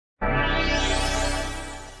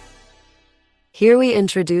Here we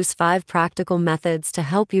introduce 5 practical methods to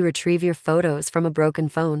help you retrieve your photos from a broken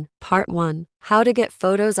phone. Part 1. How to get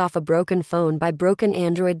photos off a broken phone by broken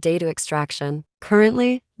Android data extraction.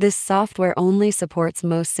 Currently, this software only supports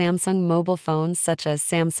most Samsung mobile phones such as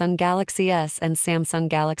Samsung Galaxy S and Samsung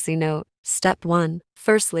Galaxy Note. Step 1.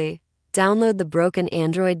 Firstly, download the broken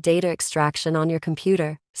Android data extraction on your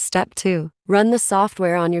computer. Step 2. Run the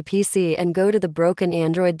software on your PC and go to the broken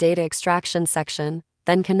Android data extraction section.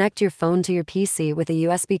 Then connect your phone to your PC with a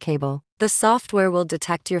USB cable. The software will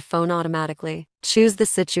detect your phone automatically. Choose the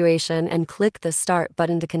situation and click the Start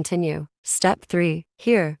button to continue. Step 3.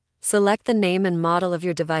 Here, select the name and model of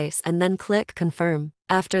your device and then click Confirm.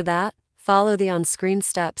 After that, follow the on-screen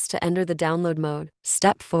steps to enter the download mode.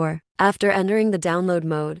 Step 4. After entering the download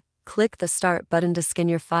mode, click the Start button to scan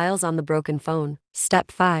your files on the broken phone.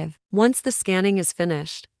 Step 5. Once the scanning is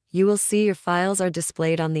finished, you will see your files are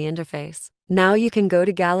displayed on the interface. Now you can go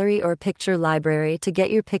to Gallery or Picture Library to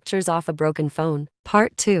get your pictures off a broken phone.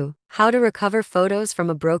 Part 2. How to recover photos from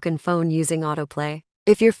a broken phone using AutoPlay.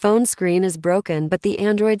 If your phone screen is broken but the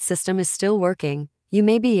Android system is still working, you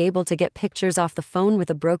may be able to get pictures off the phone with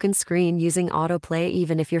a broken screen using AutoPlay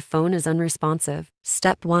even if your phone is unresponsive.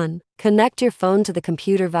 Step 1. Connect your phone to the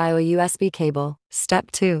computer via a USB cable.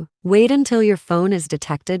 Step 2. Wait until your phone is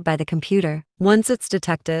detected by the computer. Once it's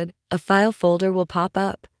detected, a file folder will pop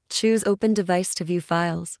up. Choose Open Device to view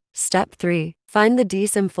files. Step 3. Find the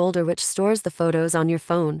DSIM folder which stores the photos on your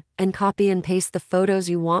phone, and copy and paste the photos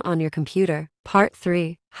you want on your computer. Part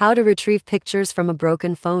 3. How to retrieve pictures from a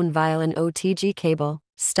broken phone via an OTG cable.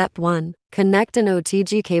 Step 1. Connect an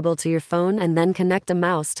OTG cable to your phone and then connect a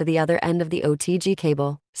mouse to the other end of the OTG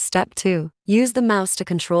cable. Step 2. Use the mouse to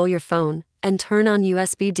control your phone, and turn on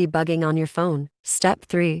USB debugging on your phone. Step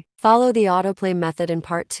 3. Follow the AutoPlay method in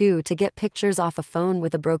Part 2 to get pictures off a phone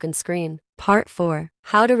with a broken screen. Part 4.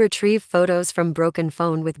 How to retrieve photos from broken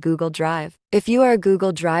phone with Google Drive. If you are a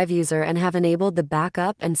Google Drive user and have enabled the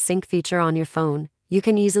backup and sync feature on your phone, you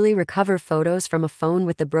can easily recover photos from a phone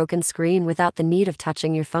with the broken screen without the need of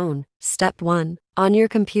touching your phone. Step 1. On your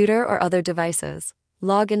computer or other devices,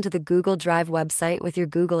 log into the Google Drive website with your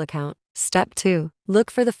Google account. Step 2.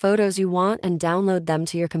 Look for the photos you want and download them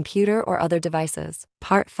to your computer or other devices.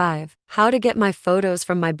 Part 5. How to get my photos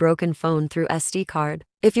from my broken phone through SD card.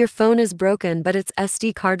 If your phone is broken but its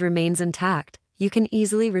SD card remains intact, you can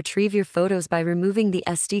easily retrieve your photos by removing the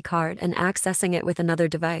SD card and accessing it with another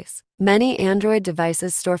device. Many Android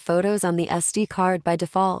devices store photos on the SD card by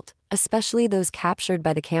default, especially those captured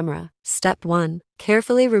by the camera. Step 1.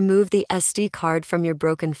 Carefully remove the SD card from your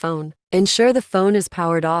broken phone. Ensure the phone is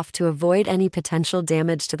powered off to avoid any potential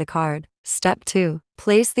damage to the card. Step 2.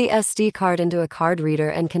 Place the SD card into a card reader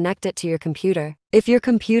and connect it to your computer. If your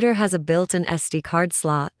computer has a built-in SD card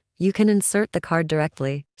slot, you can insert the card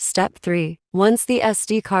directly. Step 3. Once the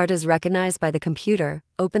SD card is recognized by the computer,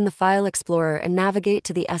 open the File Explorer and navigate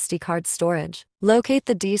to the SD card storage. Locate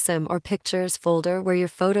the DSIM or Pictures folder where your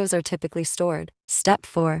photos are typically stored. Step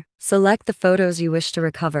 4. Select the photos you wish to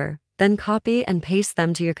recover, then copy and paste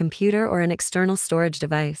them to your computer or an external storage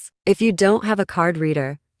device. If you don't have a card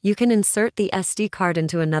reader, you can insert the SD card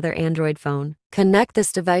into another Android phone. Connect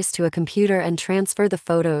this device to a computer and transfer the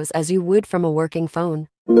photos as you would from a working phone.